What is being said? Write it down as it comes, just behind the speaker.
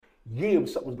Yeah,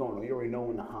 what's up? What's going on? You already know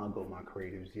in the Hongo, my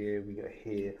creatives. Yeah, we got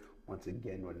here once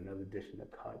again with another edition of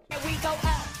Cut. We go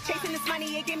up, chasing this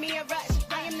money, it give me a rush.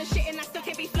 I am the shit and I still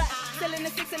can't be flushed. Still in the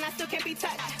six and I still can't be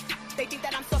touched. They think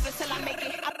that I'm soft until I make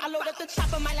it. I load up the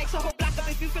chopper, might like to whole block up.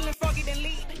 If you feeling froggy, then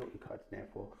leave. You know what Cut stand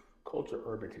for? Culture,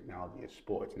 urban technology, and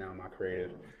sports. Now, my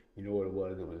creative, you know what it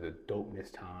was? It was a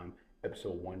dopeness time.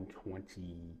 Episode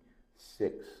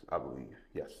 126, I believe.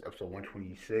 Yes, episode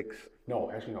 126.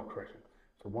 No, actually, no, correction.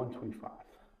 So 125.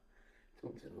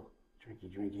 So drinky,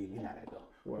 you know how that go.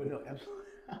 But no,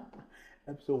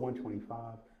 episode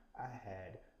 125, I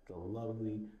had the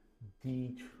lovely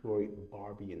Detroit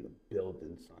Barbie in the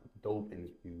building, son. Dope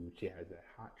interview. She has that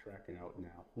hot tracking out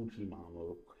now. Hoochie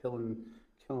Mama, killing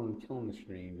the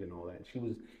streams and all that. She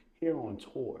was here on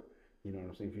tour. You know what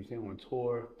I'm saying? If you're saying on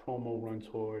tour, promo run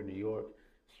tour in New York,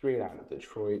 straight out of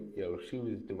Detroit. Yo, she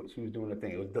was doing the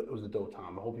thing. It was a dope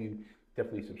time. I hope you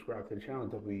definitely subscribe to the channel.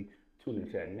 Definitely tune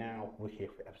into that. Now we're here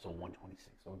for episode 126.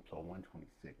 Episode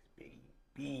 126,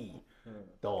 baby.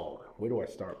 Dog. Where do I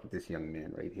start with this young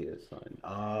man right here, son?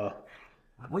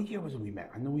 What year was it we met?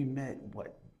 I know we met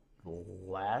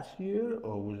last year,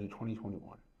 or was it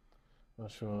 2021?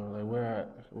 Not sure. Like where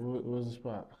at? What was the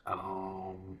spot?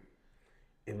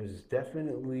 It was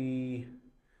definitely.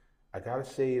 I gotta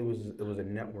say it was a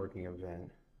networking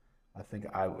event. I think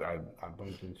I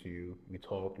bumped into you. We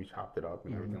talked, we chopped it up,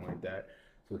 and everything like that.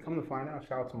 So come to find out,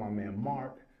 shout out to my man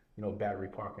Mark. You know, Battery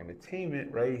Park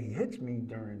Entertainment, right? He hits me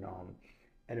during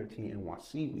NFT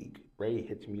NYC week. Ray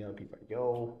hits me up. He's like,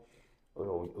 yo,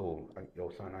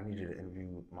 son, I need you to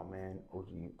interview my man OG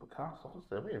Picasso. I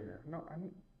said, wait a minute, no, I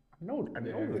know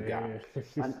the guy.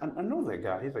 I know that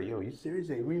guy. He's like, yo, you serious?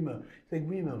 Hey, Remo. He's like,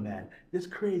 Remo, man, this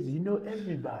crazy. You know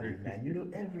everybody, man. You know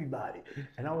everybody.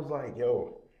 And I was like,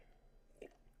 yo,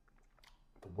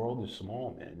 the world is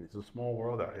small, man. It's a small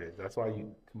world out here. That's why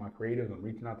to my creators, I'm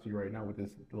reaching out to you right now with this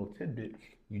little tidbit.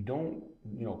 You don't,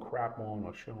 crap on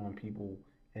or shit on people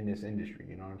in this industry.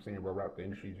 You know what I'm saying? The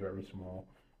industry is very small.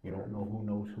 You don't know who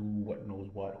knows who, what knows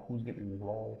what, who's getting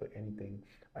involved with anything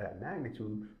of that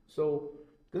magnitude. So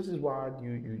this is why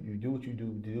you do what you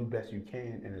do the best you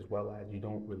can, and as well as you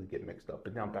don't really get mixed up.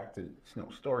 But now back to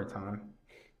story time.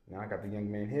 Now I got the young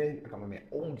man here. I got my man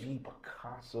OG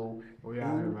Picasso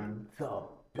in the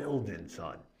building,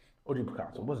 son. OG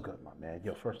Picasso, what's good, my man?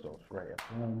 Yo, first off, right at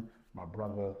home, my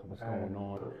brother, what's going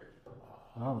on?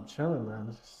 I'm chilling, man.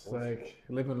 It's like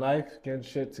living life, getting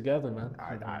shit together, man.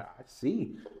 I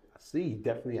see.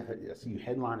 Definitely, I see you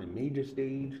headlining major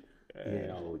stage.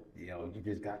 You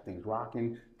just got things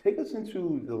rocking. Take us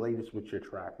into the latest with your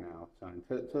track now, son.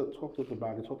 Talk to us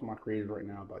about it. Talk to my creators right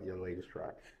now about your latest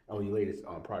track, or your latest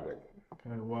project.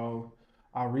 Okay, well,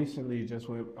 I recently just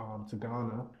went to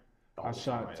Ghana. I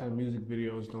shot 10 music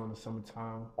videos during the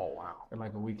summertime. Oh, wow. In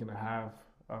like a week and a half.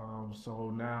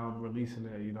 So now I'm releasing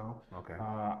it, Okay.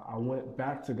 I went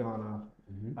back to Ghana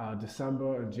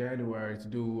December and January to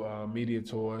do a media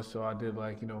tour. So I did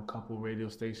a couple radio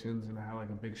stations, and I had like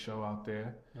a big show out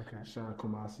there. Okay. Shot in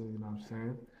Kumasi, you know what I'm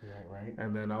saying? Right.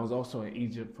 And then I was also in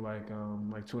Egypt for like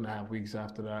 2.5 weeks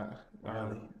after that.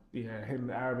 Really? Yeah, hitting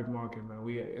the Arabic market, man.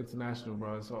 We international,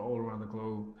 bro. So all around the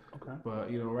globe. Okay. But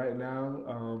right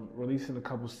now, releasing a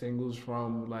couple singles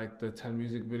from like the 10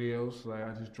 music videos. Like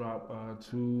I just dropped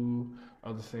 2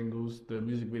 other singles. The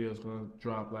music video is gonna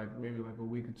drop maybe a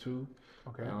week or 2.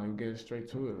 Okay. And get straight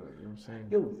to it. You know what I'm saying?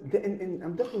 Yo, and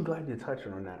I'm definitely glad you're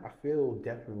touching on that. I feel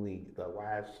definitely the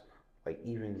last,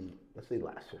 even let's say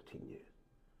last 15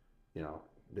 years.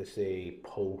 Let's say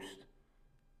post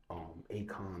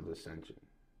Akon's ascension,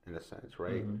 in a sense,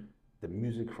 right? Mm-hmm. The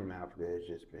music from Africa has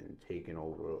just been taken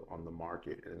over on the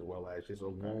market, as well as just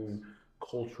alone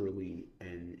culturally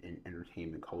and in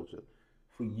entertainment culture.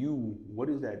 For you, what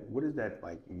does that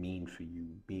mean for you,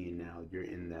 being now you're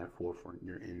in that forefront,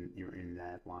 you're in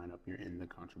that lineup, you're in the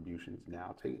contributions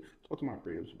now? Talk to my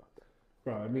creatives about that.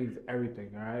 Bro, it means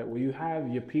everything, all right? When you have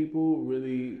your people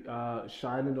really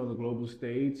shining on the global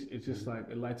stage, it's just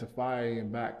it lights a fire in your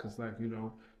back, because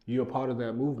you're a part of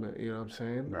that movement, you know what I'm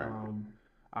saying? Right.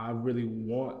 I really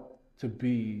want to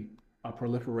be a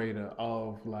proliferator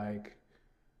of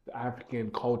the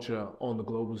African culture on the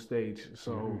global stage.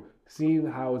 So seeing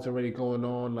how it's already going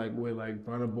on, with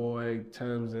Burna Boy,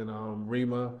 Thames, and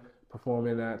Rema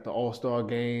performing at the All-Star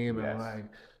game, and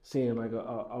seeing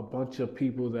a bunch of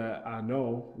people that I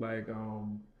know,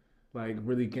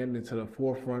 really getting into the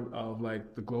forefront of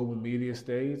the global media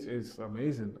stage is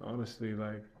amazing, honestly.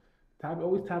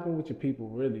 Always tap in with your people,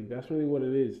 really. That's really what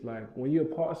it is. When you're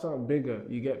a part of something bigger,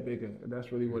 you get bigger. And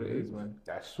that's really what it is, man.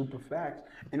 That's super facts.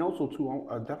 And also, too,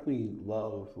 I definitely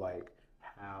love,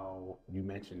 how you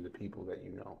mentioned the people that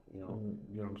you know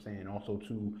what I'm saying. Also,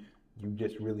 too, you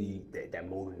just really that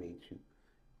motivates you.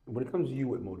 When it comes to you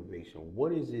with motivation,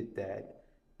 what is it that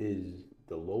is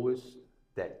the lowest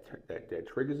that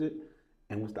triggers it,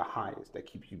 and what's the highest that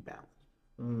keeps you balanced?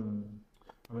 I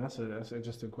mean, that's an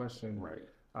interesting question. Right.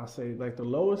 I'll say like the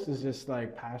lowest is just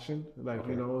like passion. Like,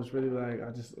 Okay. you know, it's really like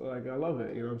I love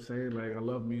it. You know what I'm saying? Like I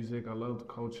love music, I love the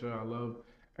culture, I love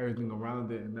everything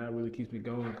around it, and that really keeps me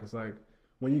going. Because like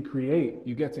when you create,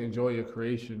 you get to enjoy your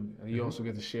creation, and you also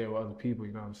get to share with other people.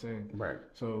 You know what I'm saying? Right.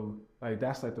 So like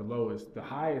that's like the lowest. The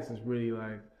highest is really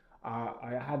like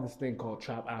I had this thing called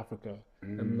Trap Africa,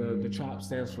 and the Trap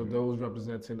stands for those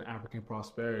representing African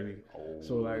prosperity.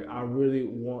 So like I really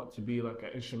want to be like an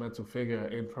instrumental figure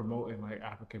in promoting like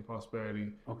African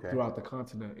prosperity throughout the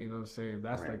continent. You know what I'm saying?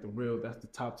 That's like that's the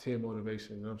top tier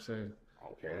motivation. You know what I'm saying?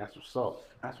 Okay, that's what's up.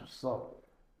 That's what's up.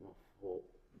 Well,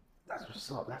 that's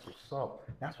what's up. That's what's up.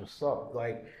 That's what's up.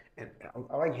 Like, and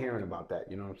I like hearing about that.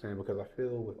 You know what I'm saying? Because I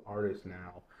feel with artists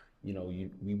now, you know,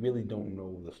 we really don't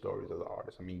know the stories of the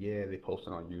artists. I mean, yeah, they post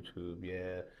it on YouTube.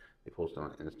 Yeah, they post it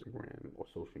on Instagram or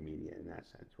social media in that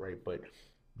sense, right? But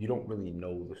you don't really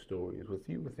know the stories. With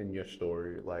you, within your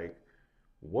story, like,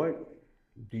 what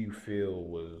do you feel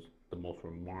was the most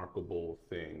remarkable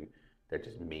thing that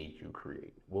just made you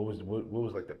create? What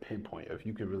was like the pinpoint? If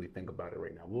you could really think about it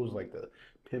right now, what was like the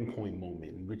pinpoint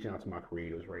moment? Reaching out to my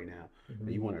creators right now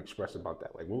that you want to express about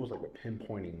that. Like, what was like the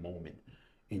pinpointing moment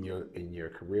in your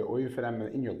career, or even for that matter,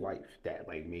 in your life, that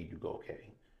like made you go,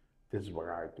 okay, this is what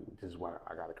I do. This is what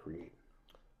I gotta create.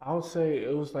 I would say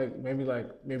it was like maybe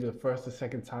the first or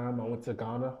second time I went to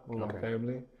Ghana with my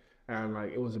family, and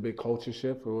like it was a big culture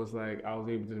shift. It was like I was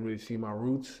able to really see my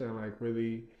roots and like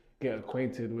really get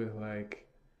acquainted with like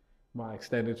my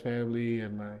extended family,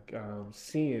 and like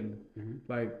seeing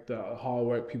like the hard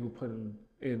work people put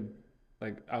in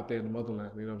like out there in the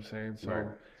motherland. You know what I'm saying?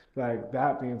 So like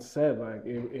that being said, like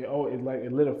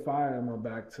it lit a fire in my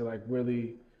back to like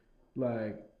really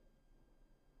like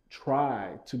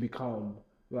try to become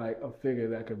like a figure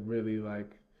that could really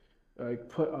like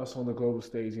put us on the global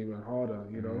stage even harder,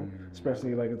 you know,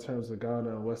 especially like in terms of Ghana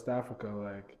and West Africa.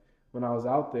 Like when I was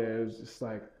out there, it was just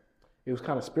like, it was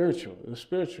kind of spiritual. It was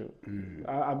spiritual.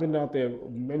 I've been out there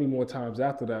many more times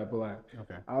after that, but like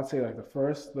I would say like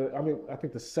I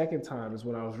think the second time is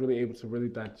when I was really able to really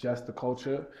digest the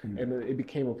culture, and it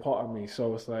became a part of me.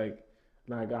 So it's like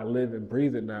I live and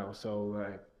breathe it now. So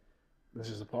like this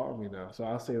is a part of me now. So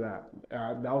I'll say that.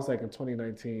 That was like in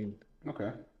 2019.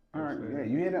 Okay. All right. Yeah,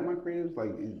 you hear that, my creatives?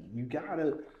 Like, you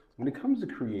gotta, when it comes to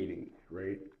creating,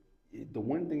 right, the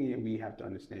one thing that we have to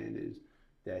understand is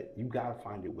that you gotta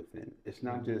find it within. It's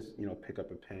not just, you know, pick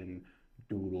up a pen,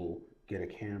 doodle, get a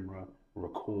camera,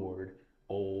 record.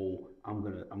 Oh, I'm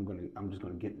just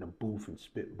gonna get in the booth and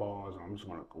spit bars, or I'm just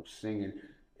gonna go singing.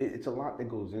 It's a lot that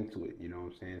goes into it, you know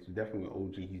what I'm saying? So definitely with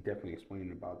OG, he's definitely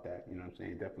explaining about that, you know what I'm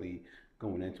saying? Definitely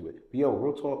going into it. But yo,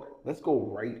 real talk, let's go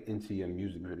right into your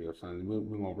music video, son. We're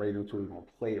going right into it. We're going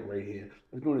to play it right here.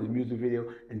 Let's go into the music video,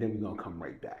 and then we're going to come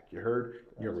right back. You heard?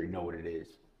 You already know what it is.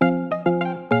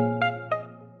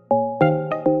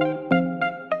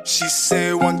 She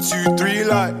said 1, 2, 3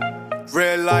 light,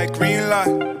 red light, green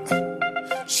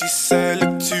light. She said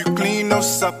look too clean, no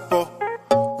supper.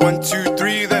 1, 2,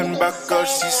 3, then back up.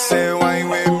 She said wine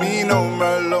with me, no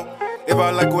Merlot. If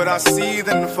I like what I see,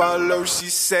 then follow. She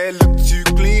said look too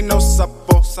clean, no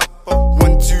supper.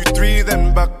 1, 2, 3,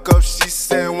 then back up. She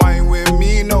said wine with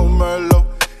me, no Merlot.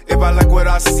 If I like what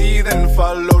I see, then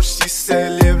follow. She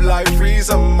said live life, freeze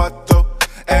a motto.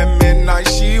 At midnight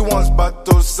she wants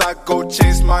battles. I go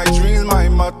chase my dreams, my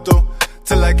motto.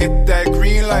 Till I get that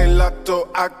green light lotto.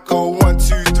 I go 1,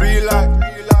 2, 3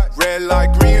 light, red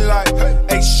light, green light.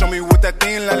 Hey, show me what that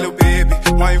thing like, little baby.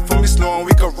 Wine for me slow and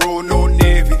we can roll, no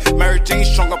navy. Mary Jane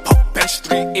stronger, pop bench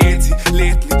 380.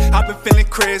 Lately, I've been feeling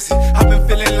crazy. I've been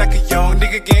feeling like a young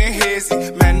nigga getting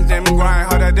hazy. Man, them grind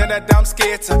harder than a damn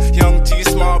skater. Young G,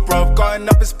 smart bruv, cutting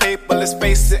up his paper. Let's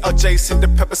face it, adjacent, the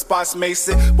pepper spots mace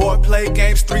it. Boy, play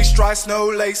games, 3 strikes, no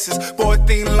laces. Boy,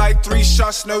 thing like 3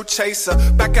 shots, no chaser.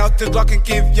 Back out the Glock and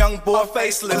give young boy a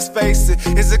face, let's face it.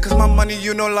 Is it cause my money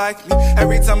you don't like me?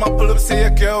 Every time I pull up, see a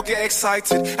girl get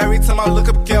excited. Every time I look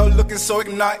up, girl looking so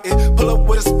ignited. Pull up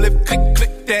with a split, click,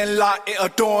 click, then light it,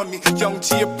 adore me. Young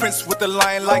G, a prince with a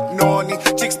line like Norny.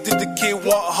 Chicks did the kid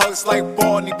want hugs like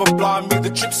Barney, but blind me, the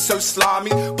drip so slimy.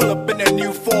 Pull up in a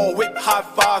new 4 whip, high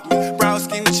five me. Brown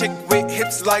skin chick with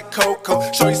hips like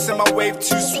Coco. Shorty send my wave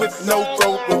too swift, no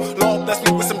robo. Lord bless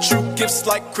me with some true gifts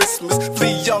like Christmas.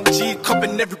 Flee Young G,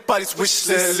 cupping everybody's wish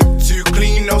list. Look too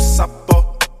clean, no supper.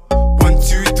 1,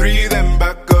 2, 3, then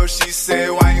back up. She said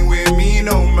wine with me, me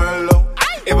no Merlot.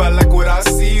 If I like what I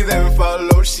see, then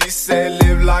follow. She said,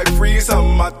 live life free,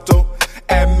 some motto.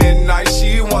 At midnight,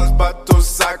 she wants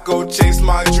batos. I go chase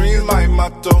my dreams, my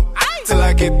motto. Till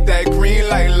I get that green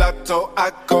like Lotto,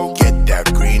 I go get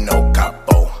that green, no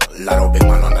capo. Lotto, big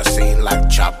man on the scene like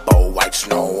Chapo. White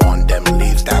snow on them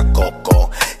leaves, that cocoa.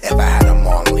 If I had them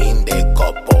on lean, they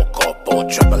copo.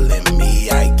 Trouble in me,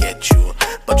 I get you.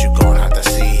 But you gon' have to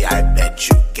see, I bet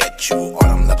you, get you. All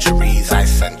them luxuries I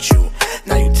sent you.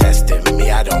 Now you testing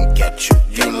me, I don't get you.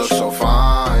 You look so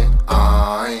fine,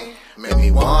 make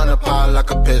me wanna pop like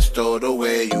a pistol the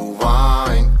way you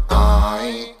whine,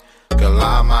 girl,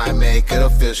 I might make it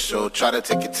official. Try to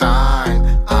take your time,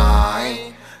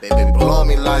 baby, blow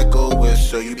me like a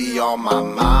whistle. You be on my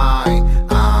mind,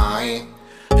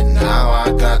 and now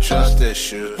I got trust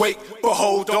issues. Wait, but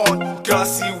hold on, girl, I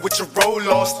see what you roll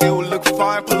on. Still look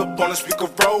fine, pull up on us, we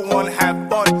could roll one, have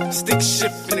fun. Stick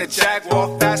shift in a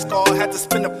Jaguar, fast car. Had to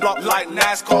spin the block like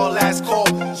NASCAR, last call.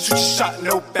 Shoot your shot,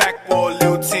 no backball.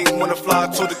 Little team wanna fly,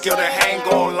 told the girl to hang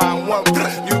on. Line one,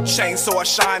 new chain, so I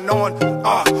shine on.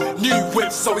 New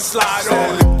whip, so we slide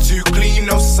on. Look too clean,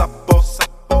 no supper.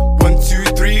 1, 2,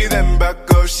 3, then back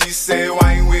up. She said,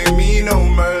 wine with me, no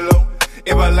Merlot.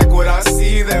 If I like what I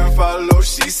see, then follow.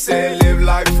 She said, live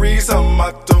life free, some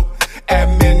motto. At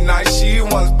midnight, she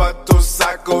wants batos.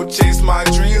 I go chase my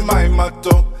dreams, my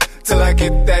motto. Till I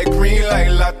get that green like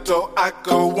Lotto. I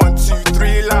go 1, 2,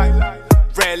 3 like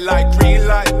red light, green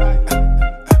light.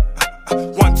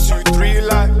 1, 2, 3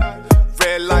 like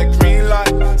red light, green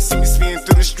light. See me speeding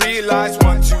through the street lights.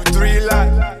 1, 2, 3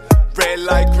 like red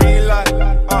light, green light.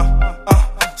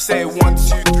 Say 1,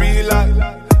 2, 3 like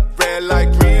red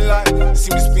light, green light.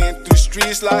 See me speeding through the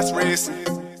street lights, racing.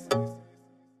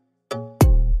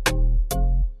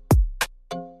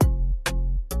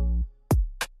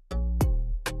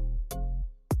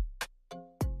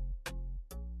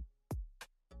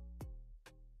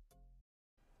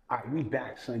 All right, we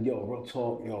back, son. Yo, real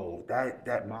talk. Yo,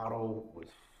 that model was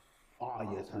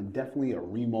fire, son. Definitely a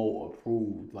Remo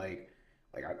approved. I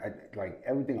like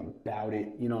everything about it.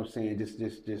 You know what I'm saying?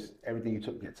 Just everything. You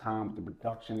took your time with the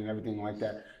production and everything like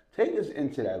that. Take us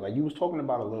into that. Like you was talking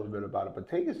about a little bit about it, but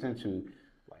take us into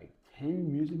like 10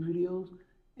 music videos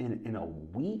in a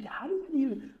week. How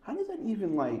does that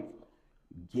even like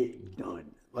get done?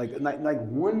 Like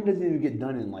one doesn't even get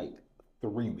done in like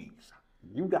 3 weeks.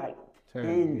 You got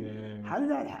 10. Yeah. How did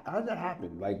that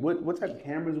happen? Like what type of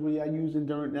cameras were y'all using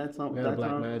during that time? Yeah,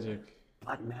 Blackmagic.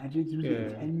 Blackmagic? You was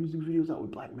getting 10 music videos out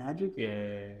with Blackmagic?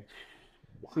 Yeah.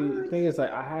 What? See, the thing is,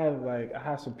 like, I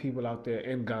have some people out there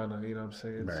in Ghana. You know what I'm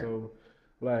saying? Right. So,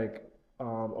 like,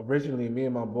 originally, me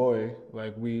and my boy,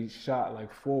 like, we shot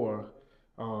like 4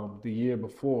 the year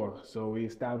before. So we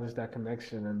established that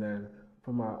connection, and then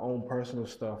for my own personal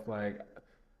stuff, like,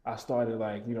 I started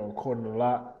like recording a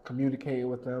lot, communicating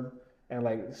with them. And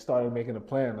like started making a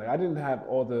plan. Like I didn't have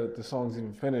all the songs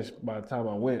even finished by the time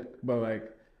I went, but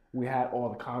like we had all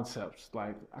the concepts.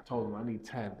 Like I told them I need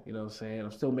 10. You know what I'm saying?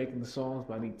 I'm still making the songs,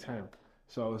 but I need 10.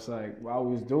 So it's like while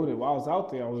we was doing it, while I was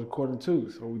out there, I was recording too.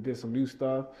 So we did some new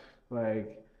stuff, it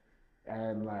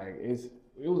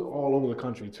was all over the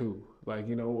country too. Like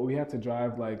we had to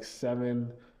drive like 7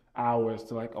 hours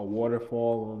to like a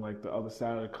waterfall on like the other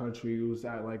side of the country. It was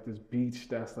at like this beach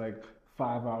that's like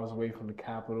 5 hours away from the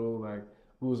capital. Like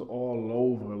it was all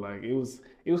over. Like it was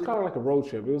kind of like a road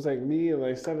trip. It was like me and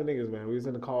like 7 niggas, man. We was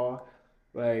in the car,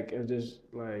 like, and just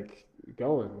like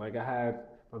going. Like I had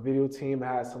my video team. I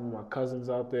had some of my cousins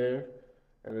out there,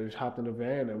 and they just hopped in the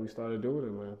van and we started doing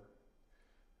it, man.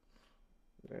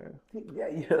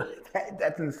 Yeah.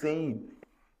 That's insane.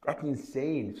 That's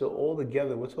insane. So all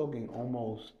together, we're talking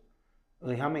almost.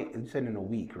 Like how many? You said in a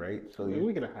week, right? So a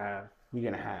week and a half. Week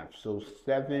and a half. So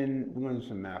 7. We're gonna do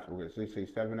some math. We're gonna say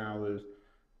 7 hours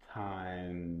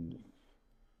times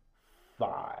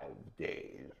 5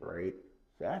 days, right?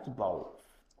 So that's about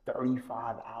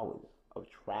 35 hours of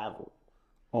travel,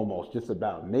 almost, just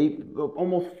about, maybe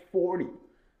almost 40.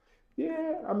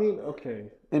 Yeah, I mean,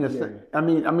 okay. In a sense, I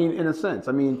mean, in a sense,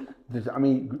 I'm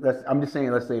just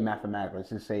saying. Let's say mathematically. Let's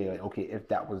just say, like, okay, if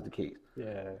that was the case.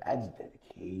 Yeah. That's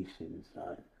dedication,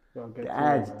 son.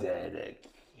 That's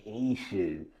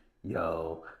dedication,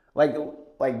 yo. Like,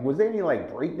 was there any like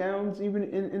breakdowns even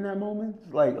in that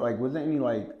moment? Like, was there any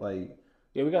like?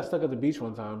 Yeah, we got stuck at the beach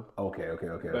one time. Okay. What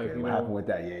happened with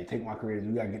that? Yeah, take my creators.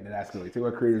 We gotta get into that story. Take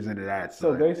my creators into that.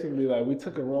 So basically, like, we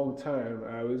took a wrong turn.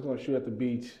 We was gonna shoot at the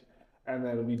beach, and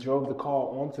then we drove the car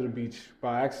onto the beach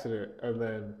by accident. And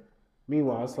then,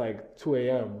 meanwhile, it's like 2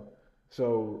 a.m.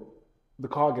 So the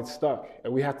car gets stuck,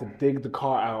 and we have to dig the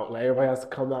car out. Like everybody has to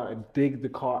come out and dig the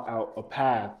car out a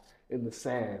path in the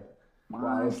sand.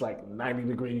 while it's like 90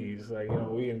 degrees. Like, you know,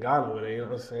 we in Ghana with it, you know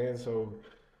what I'm saying? So,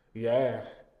 yeah.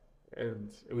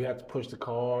 And we had to push the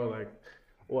car, like,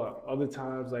 well, other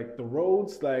times, like, the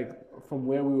roads, like, from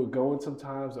where we were going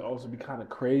sometimes, it also be kind of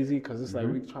crazy, because it's like,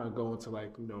 we trying to go into,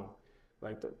 like, you know,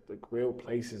 like, the real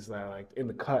places that, like, in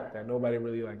the cut that nobody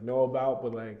really, like, know about,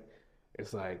 but, like,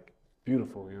 it's, like,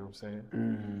 beautiful, you know what I'm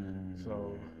saying?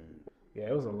 So, yeah,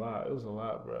 it was a lot. It was a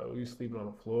lot, bro. We was sleeping on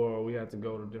the floor. We had to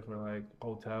go to different, like,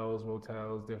 hotels,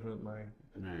 motels, different, like,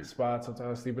 spots.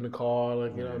 Sometimes sleep in the car,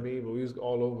 like, you know what I mean? But we was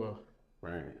all over.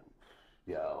 Right.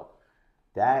 Yo,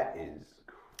 that is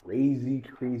crazy,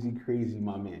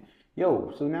 my man.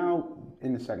 Yo, so now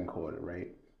in the second quarter,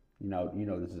 right? You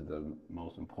know, this is the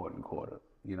most important quarter.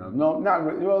 You know, no, not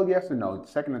really. Well, yes and no.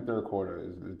 Second and third quarter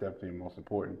is definitely the most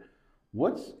important.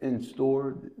 What's in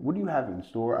store? What do you have in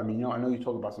store? I mean, you know, I know you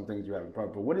talk about some things you have in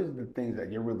front, but what is the things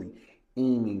that you're really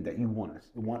aiming that you want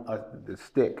us to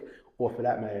stick, or for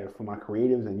that matter, for my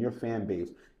creatives and your fan base,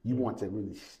 you want to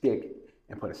really stick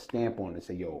and put a stamp on it and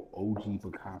say, yo, OG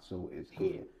Picasso is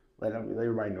here. Let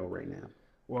everybody know right now.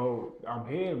 Well, I'm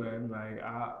here, man. Like,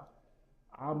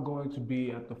 I'm going to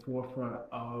be at the forefront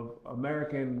of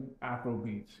American Afro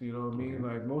beats. You know what I mean?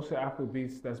 Like, most of the Afro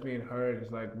beats that's being heard is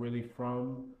like really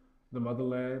from the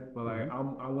motherland, but like I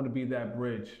want to be that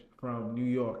bridge from New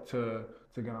York to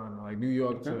Ghana, like New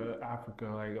York to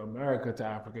Africa, like America to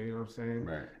Africa. You know what I'm saying?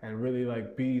 Right. And really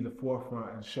like be the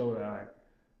forefront and show that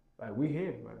like we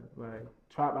here, man. Like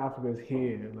Trap Africa is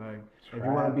here. Like if you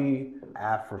want to be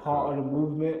Africa part of the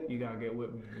movement, you gotta get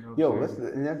with me. You know Yo,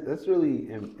 let's really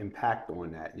impact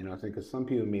on that. You know what I'm saying? Because some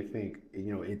people may think,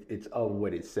 you know, it's of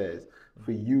what it says.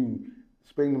 For you,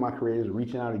 speaking to my creators,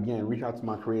 reach out to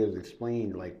my creators,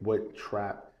 explain like what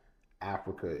Trap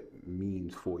Africa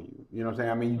means for you. You know what I'm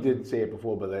saying? I mean, you did say it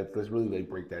before, but let's really like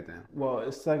break that down. Well,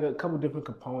 it's like a couple different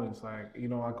components. Like, you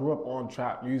know, I grew up on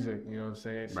trap music, you know what I'm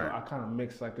saying? So I kind of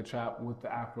mix like the trap with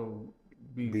the Afro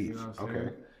beats, you know what I'm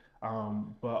saying?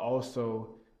 But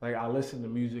also, like, I listen to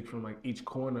music from like each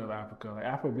corner of Africa. Like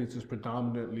Afro beats is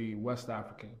predominantly West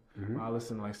African. I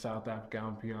listen to like South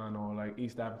African piano, or like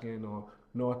East African or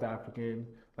North African.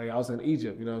 Like I was in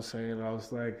Egypt, you know what I'm saying? I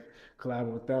was like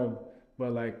collabing with them.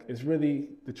 But like, it's really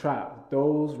the trap.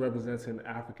 Those representing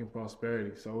African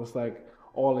prosperity. So it's like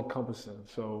all encompassing.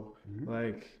 So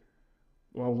like,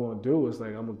 what I'm gonna do is like,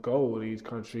 I'm gonna go to each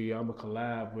country, I'm gonna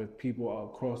collab with people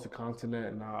across the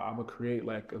continent, and I'm gonna create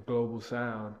like a global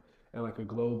sound and like a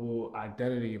global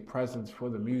identity and presence for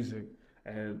the music.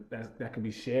 And that can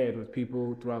be shared with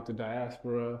people throughout the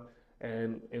diaspora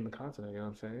and in the continent, you know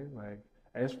what I'm saying? Like,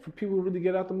 and it's for people who really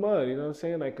get out the mud, you know what I'm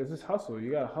saying? Like, 'cause it's hustle.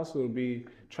 You gotta hustle to be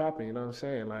trapping, you know what I'm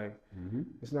saying? Like,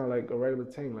 it's not like a regular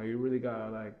thing. Like, you really gotta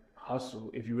like hustle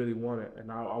if you really want it.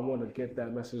 And I want to get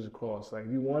that message across. Like,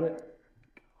 if you want it,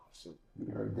 hustle.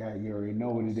 You heard that. You already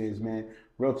know what it is, man.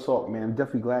 Real talk, man. I'm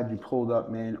definitely glad you pulled up,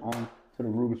 man, on to the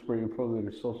Ruben Spray Pro,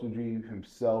 the social dream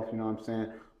himself, you know what I'm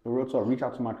saying? But real talk, reach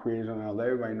out to my creators and I'll let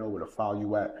everybody know where to follow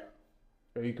you at.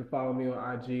 You can follow me on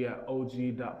IG at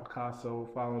og.picasso.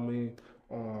 Follow me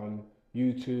on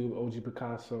YouTube, OG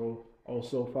Picasso.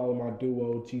 Also follow my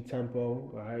duo, G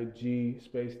Tempo, all right? G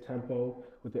space Tempo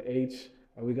with the H.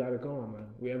 And we got it going,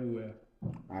 man. We everywhere.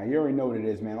 All right, you already know what it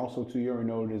is, man. Also, too, you already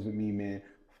know what it is with me, man.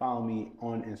 Follow me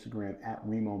on Instagram at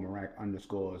Remo Marac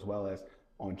 _, as well as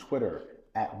on Twitter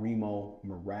at Remo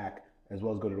Marac, as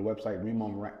well as go to the website,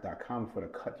 remomarac.com for the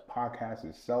Cuts podcast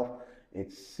itself.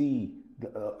 It's THECUTS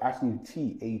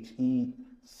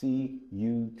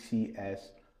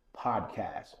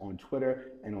podcast on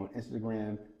Twitter and on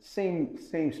Instagram. Same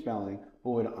spelling,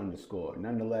 but with an underscore.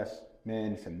 Nonetheless,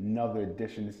 man, it's another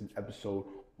edition. This is episode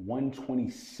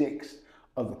 126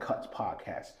 of the Cuts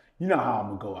podcast. You know how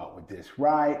I'm gonna go out with this,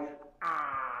 right?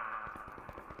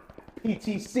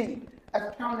 PTC.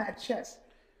 Let's pound that chest.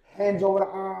 Hands over the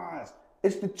eyes.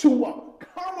 It's the 2-up.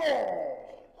 Come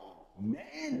on,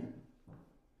 man.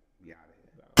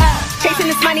 Chasing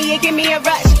this money, it give me a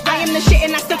rush. I am the shit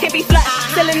and I still can't be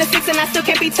flushed. Still in the 6 and I still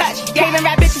can't be touched. Caving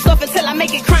rap bitches off until I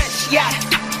make it crunch. Yeah,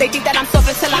 they think that I'm soft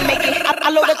until I make it. I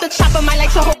load up the chopper, might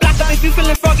like to whole block up. If you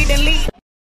feeling froggy, then leave.